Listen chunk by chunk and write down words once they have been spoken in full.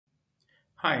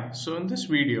Hi, so in this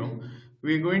video,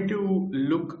 we're going to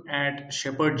look at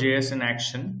ShepardJS in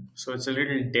action. So it's a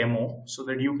little demo so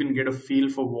that you can get a feel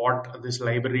for what this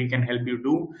library can help you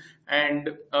do.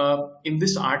 And in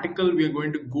this article, we are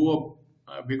going to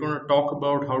we're going to talk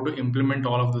about how to implement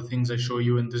all of the things I show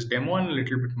you in this demo and a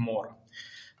little bit more.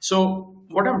 So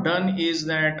what I've done is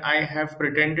that I have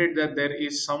pretended that there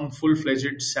is some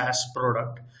full-fledged SaaS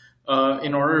product.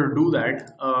 In order to do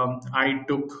that, I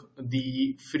took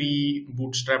the free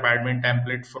Bootstrap admin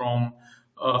template from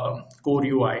Core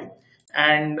UI.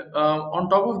 And on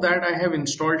top of that, I have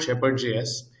installed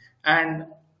ShepardJS. And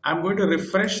I'm going to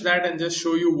refresh that and just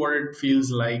show you what it feels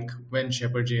like when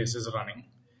ShepardJS is running.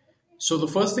 So the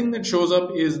first thing that shows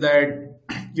up is that,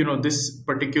 this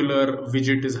particular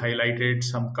widget is highlighted,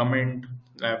 some comment.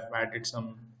 I've added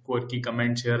some quirky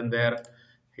comments here and there.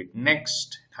 Hit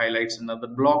next, it highlights another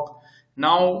block.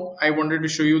 Now I wanted to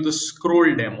show you the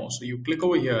scroll demo. So you click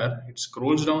over here, it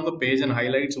scrolls down the page and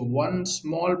highlights one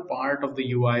small part of the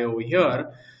UI over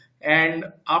here. And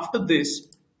after this,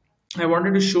 I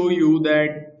wanted to show you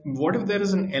that what if there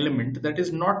is an element that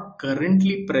is not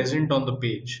currently present on the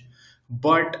page,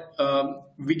 but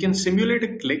we can simulate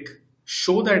a click,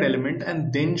 show that element,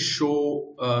 and then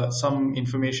show some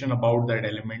information about that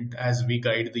element as we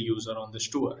guide the user on this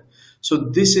tour. So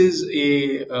this is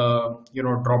a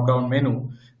drop-down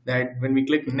menu that when we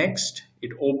click next,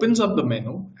 it opens up the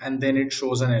menu and then it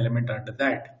shows an element under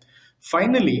that.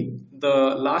 Finally,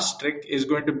 the last trick is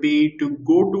going to be to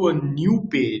go to a new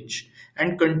page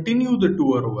and continue the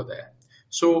tour over there.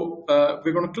 So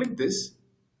we're going to click this.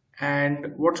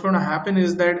 And what's going to happen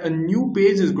is that a new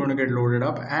page is going to get loaded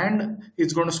up and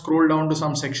it's going to scroll down to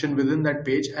some section within that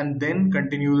page and then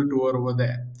continue the tour over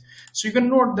there. So you can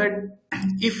note that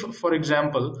if, for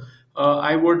example,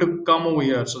 I were to come over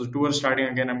here, so the tour is starting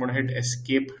again, I'm going to hit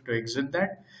escape to exit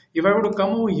that. If I were to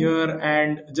come over here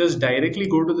and just directly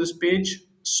go to this page,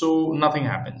 so nothing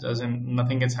happens, as in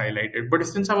nothing gets highlighted. But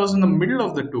since I was in the middle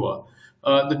of the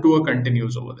tour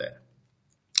continues over there.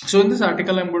 So in this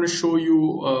article, I'm going to show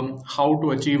you how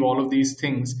to achieve all of these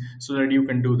things so that you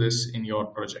can do this in your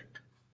project.